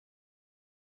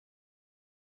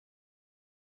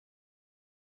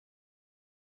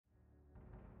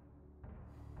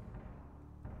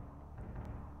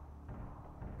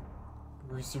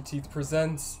Rooster Teeth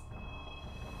presents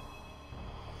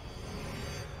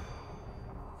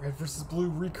Red vs. Blue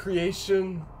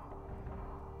recreation.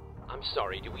 I'm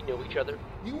sorry, do we know each other?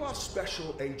 You are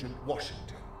Special Agent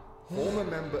Washington, former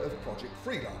member of Project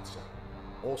Freelancer,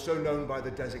 also known by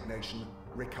the designation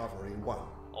Recovery 1.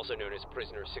 Also known as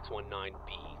Prisoner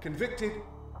 619B. Convicted,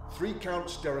 3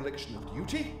 counts dereliction of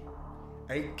duty,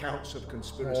 8 counts of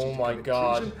conspiracy Oh to my commit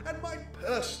God. treason, and my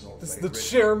personal This is the favorite,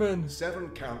 chairman. 7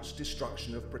 counts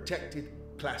destruction of protected,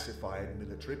 classified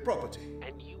military property.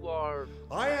 And you are...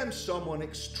 I am someone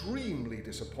extremely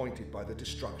disappointed by the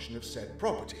destruction of said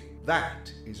property.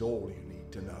 That is all you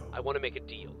need to know. I want to make a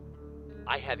deal.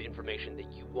 I have information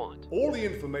that you want. All the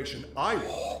information I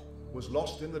want was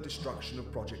lost in the destruction of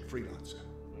Project Freelancer.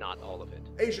 Not all of it.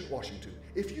 Agent Washington,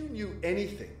 if you knew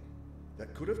anything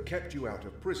that could have kept you out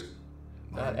of prison,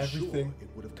 Not I'm everything. sure it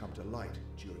would have come to light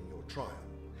during your trial.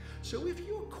 So if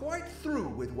you're quite through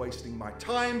with wasting my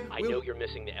time, I know you're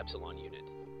missing the Epsilon unit.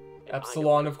 And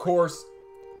Epsilon, of course.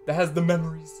 That has the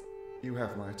memories. you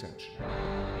have my attention.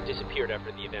 It disappeared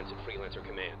after the events at Freelancer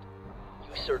Command.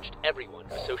 You searched everyone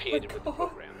associated with the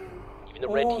program. Even the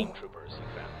Red Team troopers you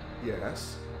found.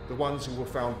 Yes, the ones who were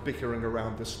found bickering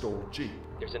around the stalled jeep.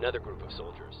 There's another group of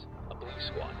soldiers, a blue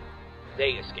squad.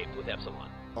 They escaped with Epsilon.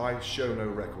 I show no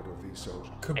record of these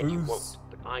soldiers. And you Caboose. won't,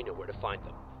 but I know where to find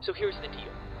them. So here's the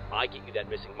deal. I get you that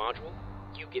missing module,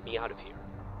 you get me out of here.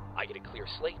 I get a clear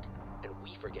slate, and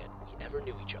we forget we ever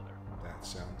knew each other. That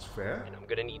sounds fair. And I'm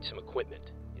gonna need some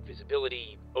equipment.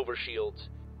 Invisibility, overshields,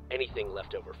 anything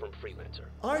left over from Freelancer.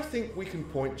 I think we can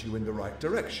point you in the right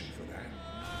direction for that.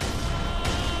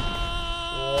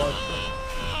 What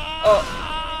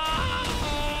the...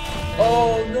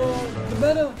 Oh no, the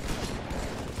meta!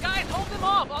 Guys, hold them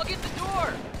off! I'll get the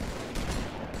door!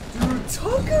 Dude,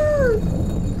 Tucker!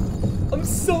 I'm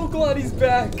so glad he's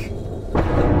back!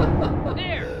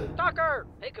 There! Tucker!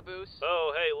 Hey, Caboose.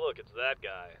 Oh, hey, look, it's that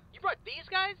guy. You brought these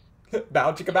guys?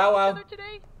 Bow chicka bow wow. Together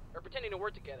today? Or pretending to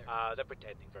work together? The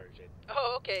pretending version.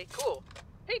 Oh, okay, cool.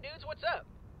 Hey, dudes, what's up?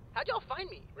 How'd y'all find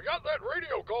me? We got that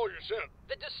radio call you sent.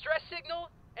 The distress signal?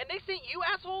 And they sent you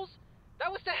assholes?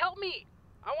 That was to help me!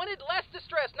 I wanted less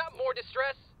distress, not more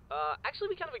distress. Actually,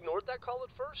 we kind of ignored that call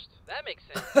at first. That makes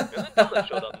sense. And then Donna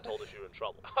showed up and told us you were in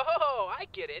trouble. Oh, I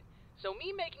get it. So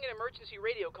me making an emergency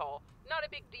radio call, not a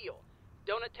big deal.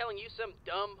 Donut telling you some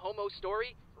dumb homo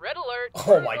story? Red alert!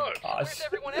 Oh my Gosh. gosh. Where's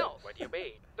everyone else? What do you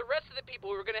mean? The rest of the people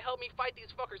who were gonna help me fight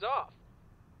these fuckers off.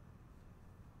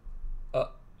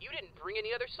 You didn't bring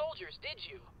any other soldiers, did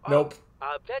you? Nope.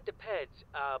 That depends.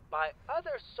 By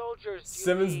other soldiers,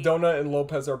 Simmons, Donut, and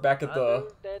Lopez are back at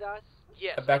the... than us?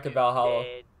 Yes. back in Valhalla.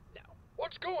 No.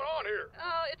 What's going on here?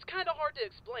 It's kind of hard to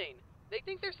explain. They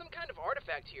think there's some kind of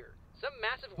artifact here. Some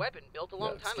massive weapon built a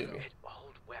long time ago. stupid. An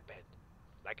old weapon.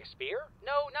 Like a spear?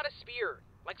 No, not a spear.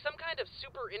 Like some kind of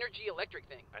super energy electric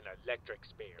thing. An electric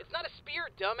spear. It's not a spear,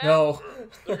 dumbass. No. I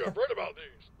think I've read about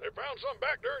these. They found some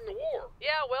back during the war.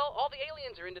 Yeah, well, all the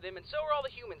aliens are into them, and so are all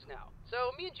the humans now. So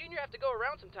me and Junior have to go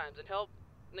around sometimes and help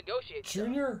negotiate stuff.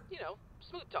 Junior? You know,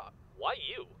 smooth talk. Why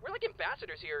you? We're like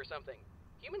ambassadors here or something.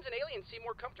 Humans and aliens seem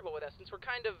more comfortable with us since we're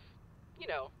kind of, you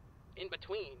know, in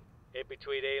between. In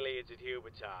between aliens and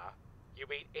humans, huh? You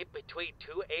mean in between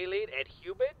two alien and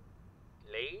human?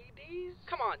 Ladies?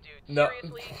 Come on, dude. No.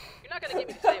 Seriously? You're not gonna get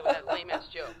me to say it with that lame-ass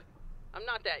joke. I'm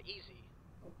not that easy.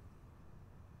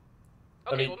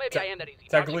 Okay, mean, well, maybe I am that easy.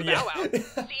 Technically, Bow yeah.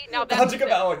 chicka bow wow. See, now Bow that's chicka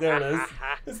bow wow, there it is.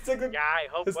 It's typical, Yeah, I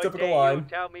hope his one typical day line. you'll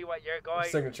tell me what you're going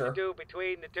Signature. to do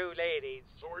between the two ladies.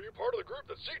 So are you part of the group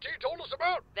that CT told us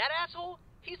about? That asshole?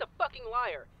 He's a fucking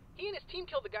liar. He and his team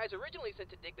killed the guys originally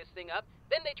sent to dig this thing up,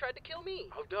 then they tried to kill me.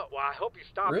 Oh, no. Well, I hope you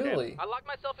stop him. Really? I locked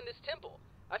myself in this temple.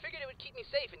 I figured it would keep me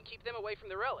safe and keep them away from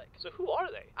the relic. So who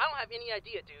are they? I don't have any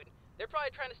idea, dude. They're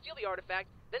probably trying to steal the artifact,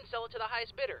 then sell it to the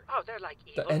highest bidder. Oh, they're like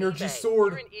The evil energy things.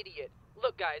 sword. You're an idiot.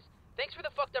 Look, guys, thanks for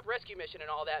the fucked up rescue mission and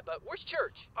all that, but where's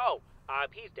Church? Oh,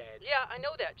 he's dead. Yeah, I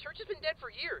know that. Church has been dead for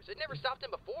years. It never stopped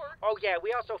him before. Oh, yeah,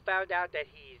 we also found out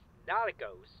that he's not a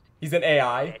ghost. He's an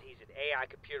AI. That he's an AI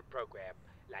computer program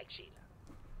like Sheila.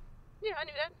 Yeah, I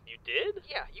knew that. You did?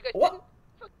 Yeah, you guys What? didn't?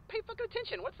 Pay fucking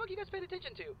attention. What the fuck you guys paid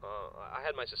attention to? I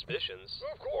had my suspicions.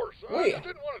 Of course. Wait. I just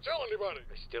didn't want to tell anybody.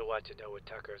 I still want to know what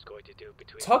Tucker's going to do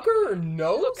between... Tucker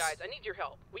knows? Look, guys, I need your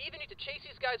help. We either need to chase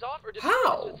these guys off or destroy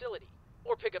How? this facility.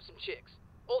 Or pick up some chicks.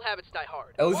 Old habits die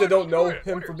hard. At least I don't know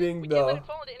him Orders. for being We can't let the it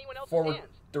fall into anyone else's former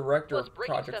hands. director Plus, of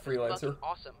breaking Project stuff is Freelancer. fucking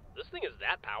awesome. This thing is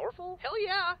that powerful? Hell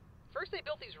yeah! First they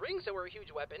built these rings that were a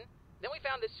huge weapon. Then we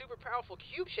found this super powerful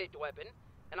cube-shaped weapon.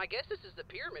 And I guess this is the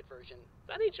pyramid version.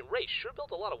 That ancient race sure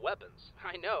built a lot of weapons.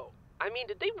 I know. I mean,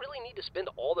 did they really need to spend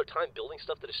all their time building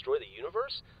stuff to destroy the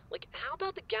universe? Like, how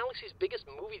about the galaxy's biggest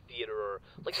movie theater or,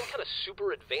 like, some kind of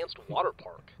super advanced water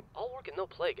park? All work and no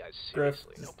play, guys,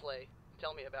 seriously. No play.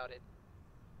 Tell me about it.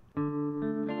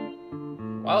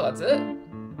 Wow, that's it.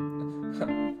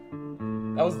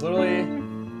 That was literally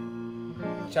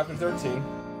chapter 13.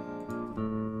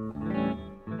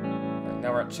 And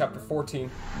now we're at chapter 14.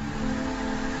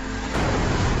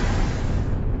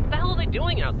 What the hell are they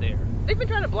doing out there? They've been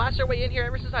trying to blast their way in here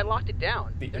ever since I locked it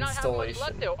down. The They're not having much installation.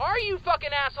 luck, though. Are you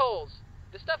fucking assholes?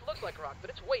 This stuff looks like rock, but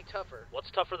it's way tougher.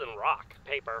 What's tougher than rock?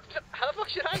 Paper. How the fuck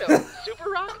should I know? Super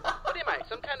rock? What am I,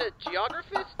 some kind of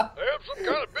geographist? They have some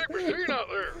kind of big machine out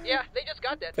there. Yeah, they just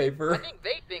got that. Paper. I think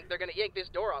they think they're gonna yank this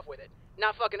door off with it.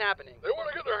 Not fucking happening. They want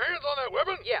to get their hands on that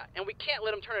weapon? Yeah, and we can't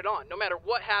let them turn it on, no matter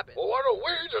what happens. Well, why don't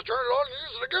we just turn it on and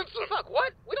use it against them? Fuck,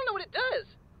 what? We don't know what it does.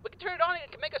 We can turn it on and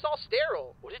it can make us all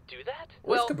sterile. Would it do that?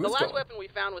 Where's Well, the Caboose last going? weapon we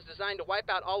found was designed to wipe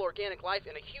out all organic life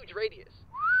in a huge radius.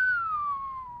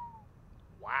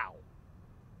 Wow.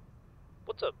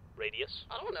 What's a radius?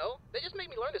 I don't know. They just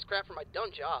make me learn this crap for my dumb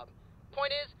job.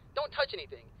 Point is, don't touch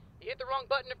anything. You hit the wrong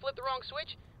button or flip the wrong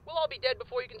switch, we'll all be dead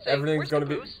before you can say, Everything's "Where's gonna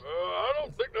be- Caboose?" I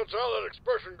don't think that's how that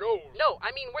expression goes. No,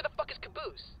 I mean, where the fuck is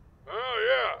Caboose? Oh,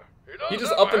 yeah. He just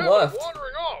have up a and habit of left.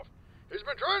 wandering off. He's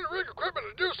been trying to rig equipment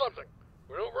to do something.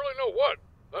 We don't really know what.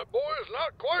 That boy is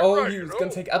not quite Oh, right, he you was know?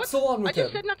 gonna take Epsilon I with just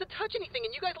him. said not to touch anything,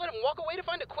 and you guys let him walk away to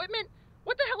find equipment?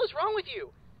 What the hell is wrong with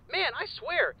you? Man, I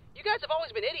swear, you guys have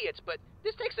always been idiots, but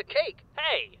this takes the cake.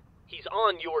 Hey, he's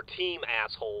on your team,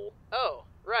 asshole. Oh,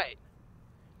 right.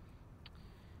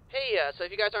 Hey, so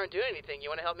if you guys aren't doing anything, you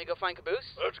want to help me go find Caboose?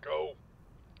 Let's go.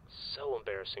 So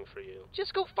embarrassing for you.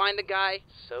 Just go find the guy.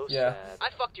 So Yeah. sad. I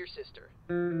fucked your sister.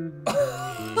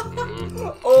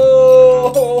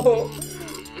 Oh!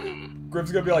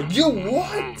 Griff's gonna be like, you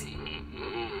what?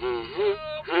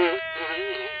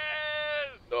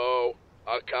 No,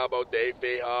 acabo de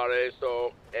fijar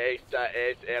eso. Esta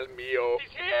es el mío.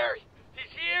 He's here!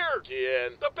 He's here!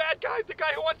 ¿Quién? The bad guy, the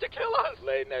guy who wants to kill us!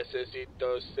 Le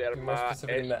necesito ser Be more más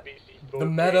specific than that. explícito The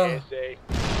meta. que ese.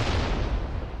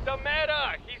 The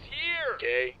meta! He's here!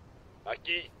 ¿Qué?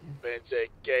 Aquí pensé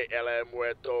que él ha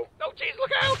muerto. No, jeez,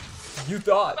 look out! You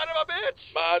thought. Son of a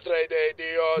bitch! Madre de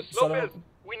Dios. Son of Lopez,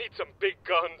 we need some big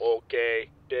guns. Ok,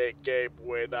 ¿de qué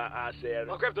pueda hacer?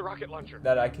 I'll grab the rocket launcher.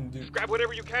 That I can do. Just grab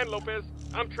whatever you can, Lopez.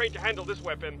 I'm trained to handle this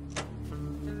weapon.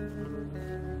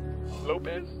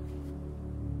 Lopez?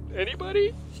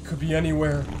 Anybody? He could be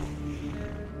anywhere.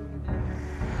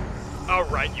 All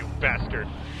right, you bastard.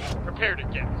 Prepare to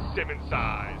get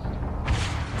Simmons-sized.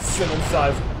 Simmons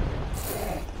size.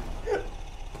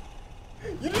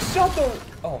 You just shot the.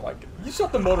 Oh my god. You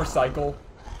shot the motorcycle.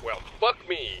 Well, fuck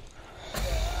me.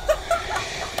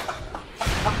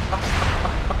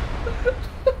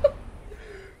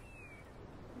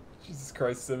 Jesus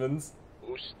Christ, Simmons.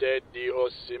 Usted dijo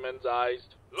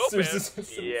Simmons-ized. Lopez,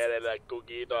 Quiere la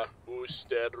cogida.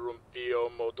 Usted rompió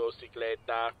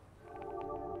motocicleta.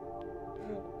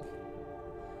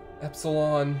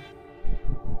 Epsilon.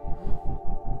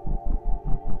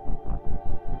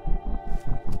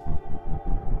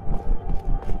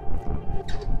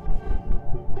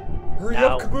 Hurry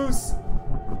Ow. up, Caboose!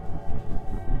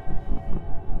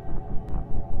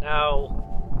 No.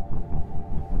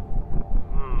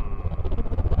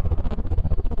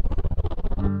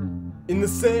 In the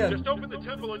sand. just open the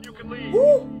temple and you can leave.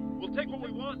 Woo! We'll take what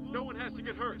we want. No one has to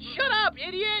get hurt. Shut up,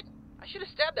 idiot! I should have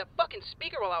stabbed that fucking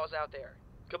speaker while I was out there.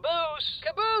 Caboose!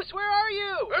 Caboose, where are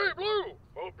you? Hey, Blue!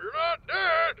 Hope you're not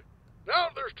dead! Now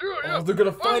that there's two of you, Oh, they're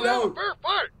gonna find we'll have out. a fair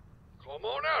fight! Come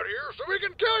on out here so we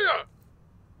can kill you!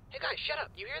 Hey guys, shut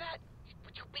up. You hear that?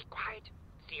 Would you be quiet?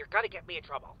 See, you're gonna get me in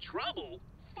trouble. Trouble?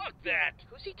 Fuck that.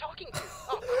 Who's he talking to?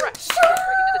 Oh, crap. Did I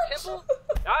break into the temple?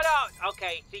 No.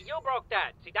 Okay. See, you broke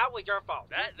that. See, that was your fault.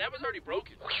 That was already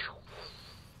broken.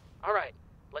 All right,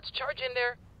 let's charge in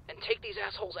there and take these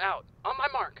assholes out. On my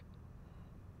mark.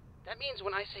 That means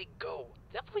when I say go.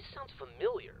 That voice sounds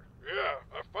familiar. Yeah,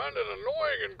 I find it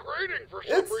annoying and grating for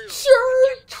some reason. It's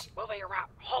church! Stop moving around.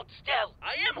 Hold Oh, still.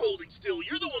 I am holding still.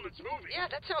 You're the one that's moving. Yeah,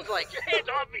 that sounds like... Get your hands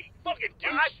off me. Fucking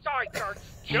douche. I'm sorry, Church.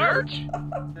 Church?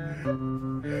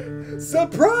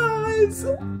 Surprise!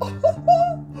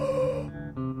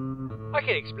 I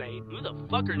can explain. Who the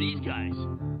fuck are these guys?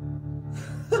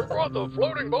 Who brought the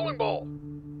floating bowling ball?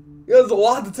 There's a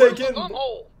lot to take Where's in. the thumb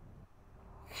hole?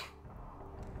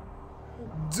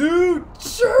 Dude,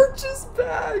 church is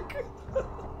back!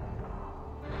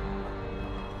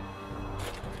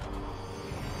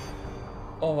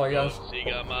 Oh my gosh.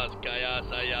 Siga más callas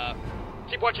allá.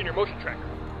 Keep watching your motion tracker.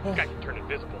 This guy can turn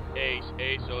invisible.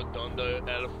 Eso donde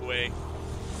él fue.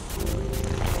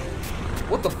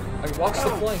 What the? I watched the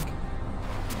flank.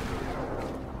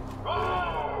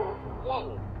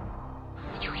 Whoa!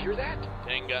 Did you hear that?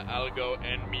 Tenga algo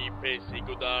en mi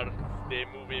perseguidor de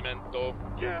movimiento.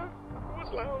 Yeah, it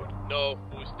was loud. No,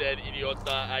 usted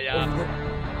idiota allá.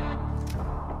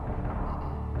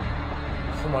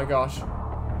 Oh my gosh.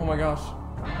 Oh my gosh.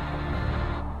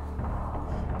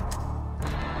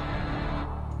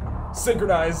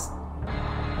 Synchronize.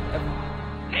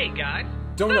 Hey guys.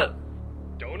 Donut.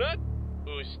 ¿Donut?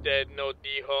 Usted no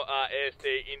dijo a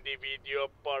este individuo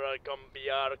para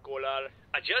cambiar color.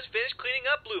 I just finished cleaning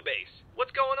up Blue Base.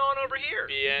 What's going on over here?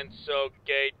 Pienso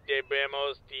que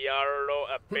debemos tirarlo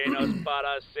apenas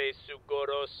para ser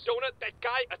seguros. Donut, that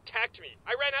guy attacked me.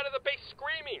 I ran out of the base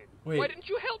screaming. Wait. Why didn't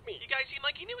you help me? You guys seemed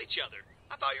like you knew each other.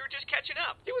 I thought you were just catching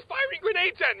up. He was firing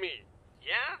grenades at me.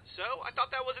 Yeah, so? I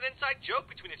thought that was an inside joke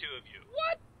between the two of you.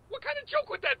 What? What kind of joke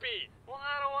would that be? Well,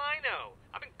 how do I know?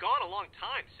 I've been gone a long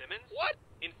time, Simmons. What?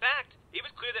 In fact, it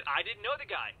was clear that I didn't know the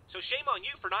guy, so shame on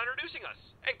you for not introducing us.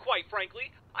 And quite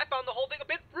frankly, I found the whole thing a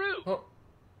bit rude. Oh.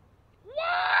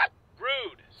 What?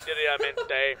 Rude.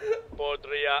 Seriamente,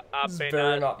 podría very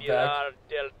apenas not tirar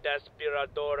del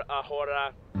desfibrilador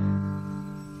ahora.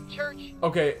 Church,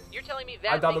 Okay. you're telling me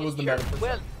that I thought thing it was is the church? medicine.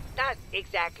 Well, not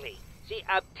exactly. See,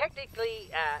 technically,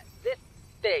 this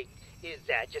thing is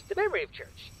just the memory of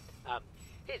Church.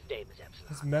 His name is Epsilon.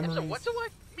 His memories. So what's a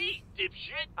what? Me,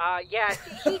 dipshit. Yeah,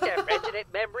 see, he's a resident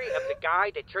memory of the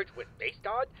guy that Church was based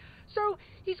on, so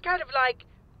he's kind of like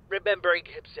remembering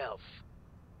himself.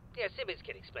 Yeah, Simmons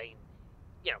can explain,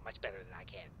 much better than I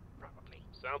can, probably.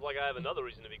 Sounds like I have another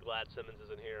reason to be glad Simmons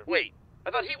isn't here. Wait,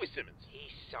 I thought he was Simmons.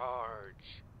 He's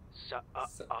Sarge.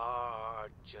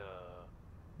 Sarge.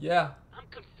 Yeah. I'm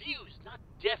confused, not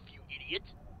deaf, you idiot.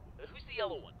 Who's the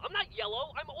yellow one? I'm not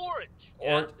yellow, I'm orange. Or-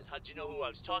 Yeah, how'd you know who I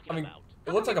was talking I mean, about?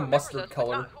 it looks like a Remembers mustard us, but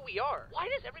color. not who we are. Why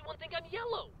does everyone think I'm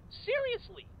yellow?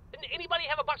 Seriously? Didn't anybody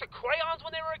have a box of crayons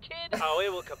when they were a kid? Oh,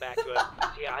 it will come back to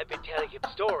us. See, I've been telling him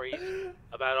stories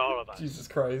about all of us. Jesus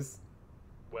Christ.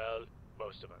 Well,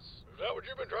 most of us. Is that what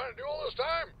you've been trying to do all this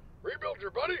time? Rebuild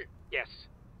your buddy? Yes.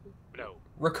 No,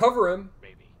 Recover him.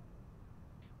 maybe.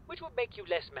 Which would make you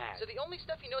less mad. So the only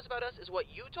stuff he knows about us is what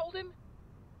you told him?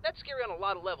 That's scary on a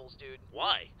lot of levels, dude.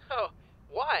 Why? Oh,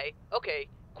 why? Okay,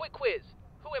 quick quiz.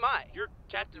 Who am I? You're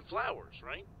Captain Flowers,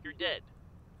 right? You're dead.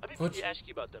 I didn't What? need to ask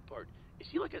you about that part. Is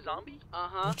he like a zombie?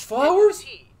 Uh-huh. Butch Flowers? And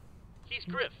who's he? He's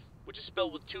Griff, which is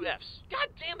spelled with 2 F's. God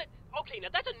damn it! Okay, now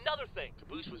that's another thing.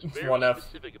 Caboose was It's very 1 F.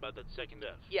 specific about that second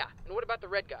F. Yeah, and what about the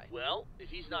red guy? Well, if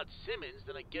he's not Simmons,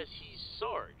 then I guess he's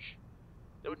Sarge.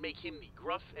 That would make him the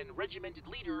gruff and regimented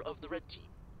leader of the red team.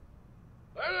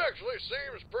 That actually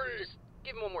seems pretty...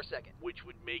 Give him one more second. Which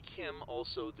would make him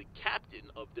also the captain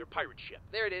of their pirate ship.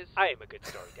 There it is. I am a good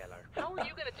storyteller. How are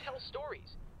you gonna tell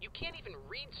stories? You can't even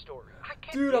read stories. I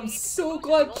can't Dude, I'm read. so Caboose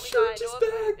glad the only Church guy I is know of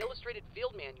with an back. illustrated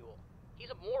field manual.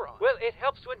 He's a moron. Well, it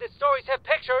helps when the stories have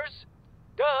pictures.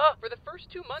 Duh. For the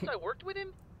first 2 months I worked with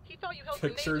him, he thought you held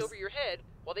Pictures. grenades over your head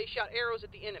while they shot arrows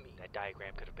at the enemy. That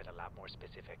diagram could have been a lot more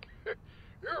specific.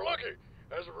 You're lucky.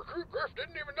 As a recruit, Griff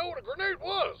didn't even know what a grenade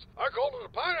was. I called it a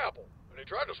pineapple, and he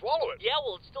tried to swallow it. Yeah,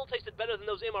 well, it still tasted better than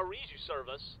those MREs you serve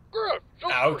us. Griff, show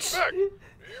some Ouch. respect. Do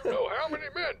you know how many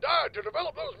men died to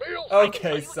develop those meals? I can Okay,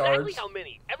 tell you exactly Sarge. how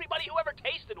many. Everybody who ever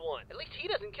tasted one. At least he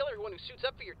doesn't kill everyone who suits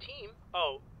up for your team.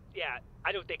 Oh, yeah,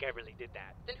 I don't think I really did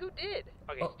that. Then who did?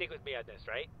 Okay, Oh. stick with me on this,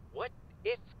 right? What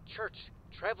if Church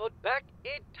traveled back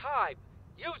in time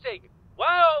using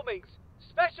Wyoming's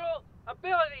special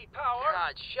ability power?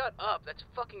 God, shut up. That's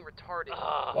fucking retarded.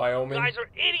 Wyoming. You guys are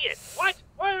idiots. What?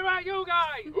 What about you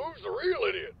guys? Who's the real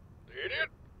idiot? The idiot?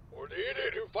 Or the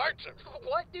idiot who fights him?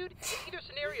 What, dude? In either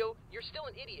scenario, you're still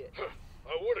an idiot.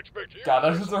 I would expect you. God,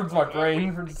 that to just say hurts my something brain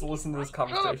like for just to listen to this that. Shut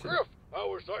up, conversation. Griff. I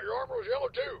always thought your armor was yellow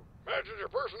too. Matches your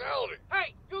personality.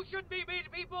 Hey, you shouldn't be mean to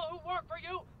people who work for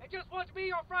you and just want to be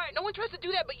your friend. No one tries to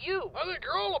do that but you. I think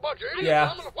you're all a bunch of idiots.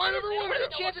 Yeah. I'm gonna fight every one What of are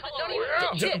the you. chances that don't Oh, even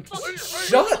yeah. shit? Clean your face.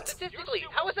 Shut! Statistically,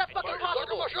 how is that fucking Why are you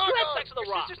sucking possible? my You had shotgun? sex with a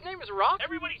Your rock. sister's name is Rock?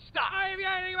 Everybody stop. I have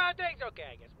anything about things. Okay,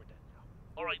 I guess we're done now.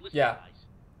 All right, listen, Yeah. guys.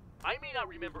 I may not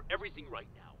remember everything right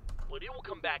now, but it will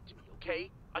come back to me, okay?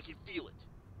 I can feel it.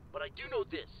 But I do know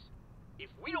this. If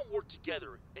we don't work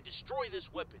together and destroy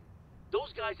this weapon,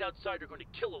 those guys outside are going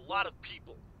to kill a lot of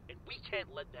people, and we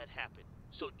can't let that happen.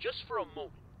 So just for a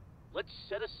moment, let's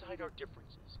set aside our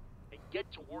differences and get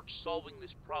to work solving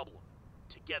this problem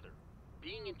together.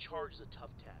 Being in charge is a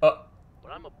tough task,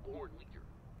 but I'm a born leader.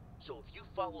 So if you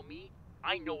follow me,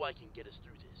 I know I can get us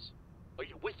through this. Are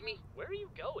you with me? Where are you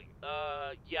going?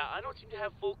 Yeah, I don't seem to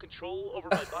have full control over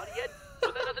my body yet,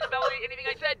 but that doesn't invalidate anything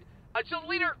I said. I'm still the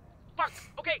leader. Fuck!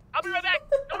 Okay, I'll be right back!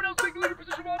 No one else take the leader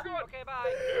position while I'm gone! Okay, bye.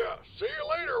 Yeah, see you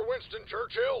later, Winston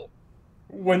Churchill.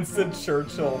 Winston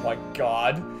Churchill, oh my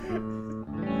god.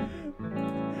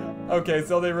 Okay,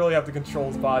 so they really have to control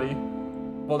his body.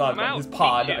 Well, not his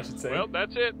pod, I should say. Well,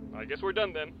 that's it. I guess we're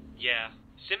done then. Yeah.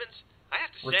 Simmons, I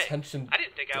have to Retention say, I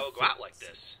didn't think I would go out like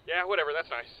this. Yeah, whatever, that's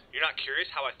nice. You're not curious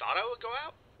how I thought I would go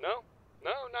out? No,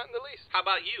 not in the least. How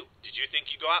about you? Did you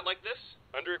think you'd go out like this?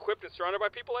 Under-equipped and surrounded by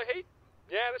people I hate?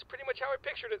 Yeah, that's pretty much how I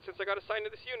pictured it since I got assigned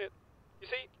to this unit. You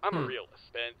see, I'm a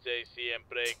realist. Pense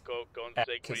siempre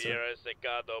conseguirá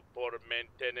secado por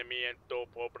mantenimiento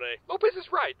pobre. Lopez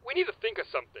is right. We need to think of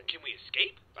something. Can we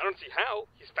escape? I don't see how.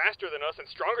 He's faster than us and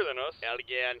stronger than us.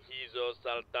 Alguien hizo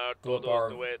saltar Good todos bar.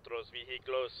 nuestros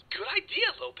vehículos. Good idea,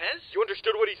 Lopez. You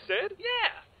understood what he said?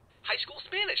 Yeah. High school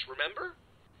Spanish, remember?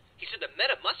 He said the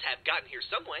meta must have gotten here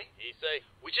some way. He say,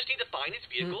 We just need to find his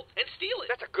vehicle and steal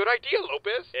it. That's a good idea,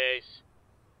 Lopez. es,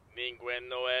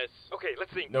 ninguno es. Okay,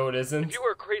 let's think. No, it isn't. If you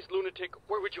were a crazed lunatic,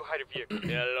 where would you hide a vehicle?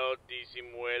 Hello,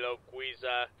 disimuelo,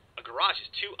 quiza. A garage is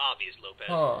too obvious,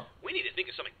 Lopez. Huh. We need to think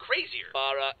of something crazier.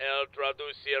 Para el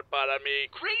traducir para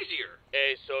mí. Crazier!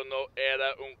 Eso no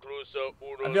era incluso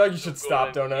uno. I feel like you should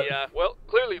stop, don't it? Well,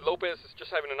 clearly Lopez is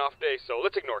just having an off day, so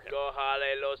let's ignore him.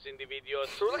 Cojale los individuos.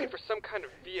 So we're looking for some kind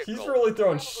of vehicle. He's really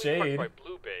throwing Probably shade. parked by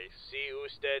Blue Base. Si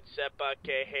usted sepa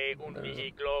que hay un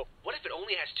vehículo. What if it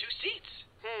only has 2 seats?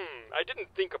 I didn't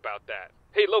think about that.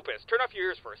 Hey, Lopez, turn off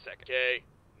your ears for a second. Que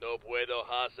no puedo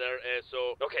hacer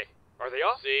eso. Okay, are they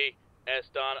off? Si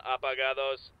están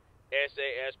apagados. Ese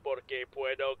es porque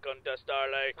puedo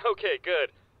contestarle. Okay, good.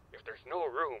 If there's no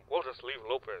room, we'll just leave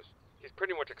Lopez. He's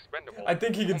pretty much expendable. I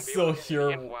think he can Won't be still able to get hear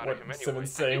the info out what of him anyway. Simmons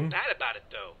I feel saying. bad about it,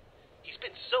 though. He's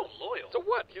been so loyal. So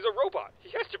what? He's a robot. He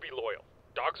has to be loyal.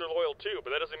 Dogs are loyal too,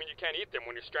 but that doesn't mean you can't eat them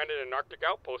when you're stranded in an Arctic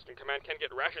outpost and command can't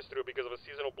get rashes through because of a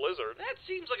seasonal blizzard. That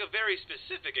seems like a very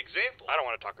specific example. I don't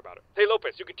want to talk about it. Hey,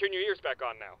 Lopez, you can turn your ears back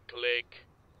on now. Click.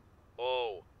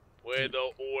 Oh,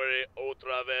 puedo oír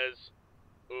otra vez.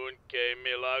 Un que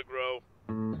milagro.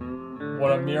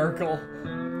 What a miracle.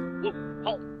 Whoa,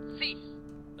 halt, cease.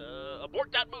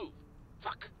 Abort that move.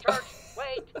 Fuck. Church,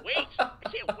 wait. Wait. I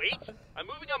can't wait. I'm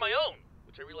moving on my own,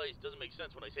 which I realize doesn't make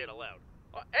sense when I say it out loud.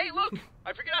 Hey, look!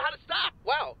 I figured out how to stop.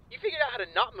 Wow, you figured out how to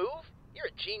not move?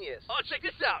 You're a genius. Oh, check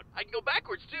this out. I can go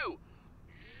backwards, too.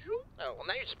 Oh, well,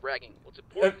 now you're just bragging. Well, it's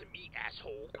important to me,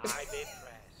 asshole. I'm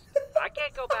impressed. I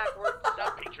can't go backwards.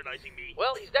 Stop patronizing me.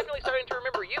 Well, he's definitely starting to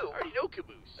remember I you. already know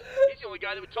Caboose. He's the only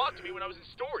guy that would talk to me when I was in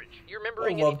storage. You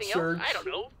remembering I love anything church. else? I don't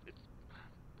know. It's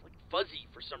like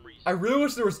fuzzy for some reason. I really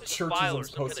wish there was Like a churches file or and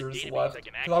some kind of posters database left. I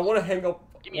can Because I want to hang up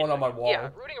Give me a one on my wall. Yeah,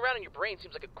 rooting around in your brain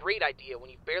seems like a great idea when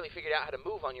you've barely figured out how to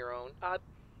move on your own.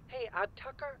 Hey,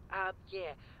 Tucker,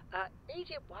 yeah,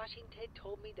 Agent Washington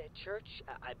told me that church,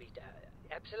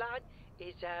 Epsilon,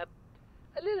 is, a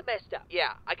little messed up.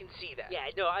 Yeah, I can see that. Yeah,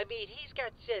 no, I mean, he's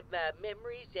got some,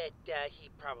 memories that,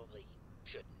 he probably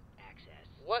shouldn't access.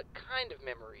 What kind of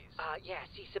memories? Yeah,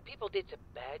 see, some people did some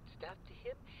bad stuff to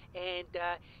him, and,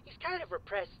 he's kind of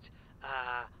repressed,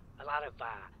 a lot of,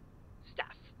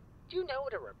 stuff. Do you know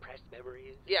what a repressed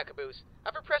memory is? Yeah, Caboose.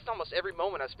 I've repressed almost every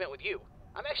moment I've spent with you.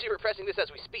 I'm actually repressing this as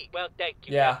we speak. Well, thank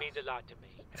you. Yeah. That means a lot to me.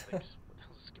 What the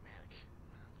hell's a schematic?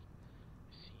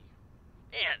 Let's see.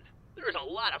 Man, there's a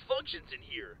lot of functions in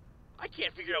here. I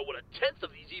can't figure out what a tenth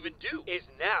of these even do. Is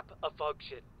nap a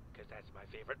function? Because that's my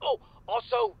favorite. Oh,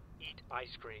 also, eat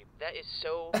ice cream. That is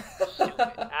so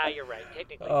stupid. You're right.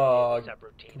 Technically, Oh, it's a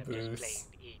subroutine of Caboose. just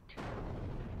plain eat.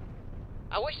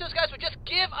 I wish those guys would just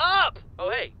give up!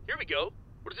 Oh, hey, here we go.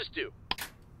 What does this do?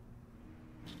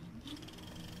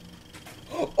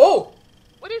 Oh!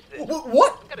 What is this?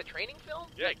 What? Some kind of training film?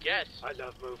 Yeah, I guess. I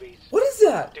love movies. What is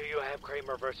that? Do you have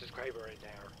Kramer versus Kramer in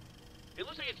there? It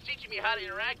looks like it's teaching me how to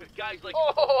interact with guys like...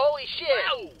 Oh, holy shit!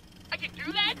 Wow! I can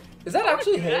do that? Is that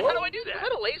actually How Halo? do I do Is that?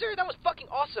 that a laser? That was fucking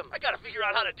awesome. I gotta figure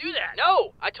out how to do that.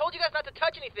 No! I told you guys not to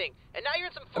touch anything, and now you're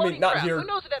in some I mean, floating not crap. here. Who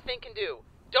knows what that thing can do?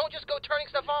 Don't just go turning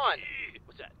stuff on.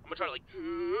 What's that? I'm gonna try to like...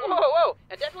 Whoa, whoa, whoa.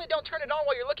 And definitely don't turn it on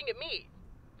while you're looking at me.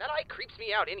 That eye creeps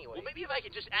me out anyway. Well, maybe if I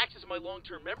could just access my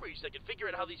long-term memories, I could figure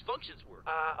out how these functions work.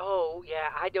 Oh, yeah,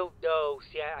 I don't know.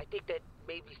 See, I think that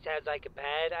maybe sounds like a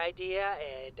bad idea,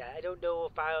 and I don't know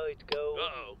if I would go...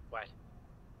 Uh-oh. What?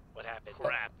 What happened?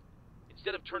 Crap.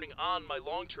 Instead of turning on my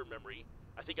long-term memory,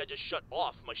 I think I just shut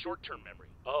off my short-term memory.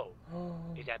 Oh,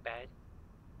 is that bad?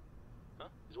 Huh?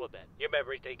 Is what bad? Your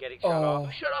memory thing getting shut Oh. off?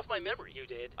 I shut off my memory. You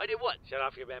did. I did what? Shut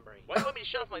off your memory. Why do you want me to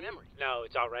shut off my memory? No,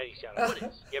 it's already shut off. What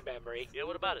is? Your memory. Yeah,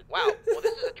 what about it? Wow, well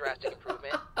this is a drastic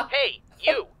improvement. Hey,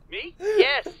 you! Me?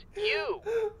 Yes, you!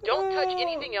 Don't touch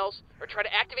anything else or try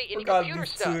to activate any God, computer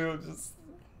these stuff. two, just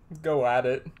go at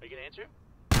it. Are you gonna answer?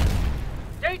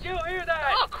 Did you hear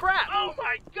that? Oh, crap! Oh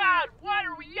my god, what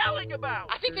are we yelling about?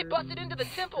 I think they busted into the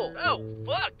temple. Oh,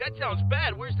 fuck, that sounds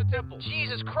bad. Where's the temple?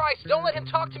 Jesus Christ, don't let him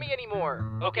talk to me anymore.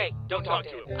 Okay, don't talk to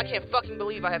him. I can't fucking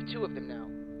believe I have 2 of them now.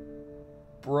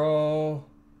 Bro.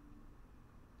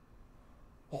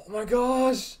 Oh my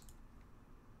gosh.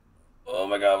 Oh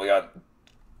my god, we got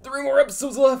 3 more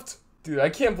episodes left. Dude, I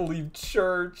can't believe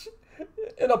church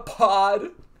in a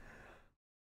pod.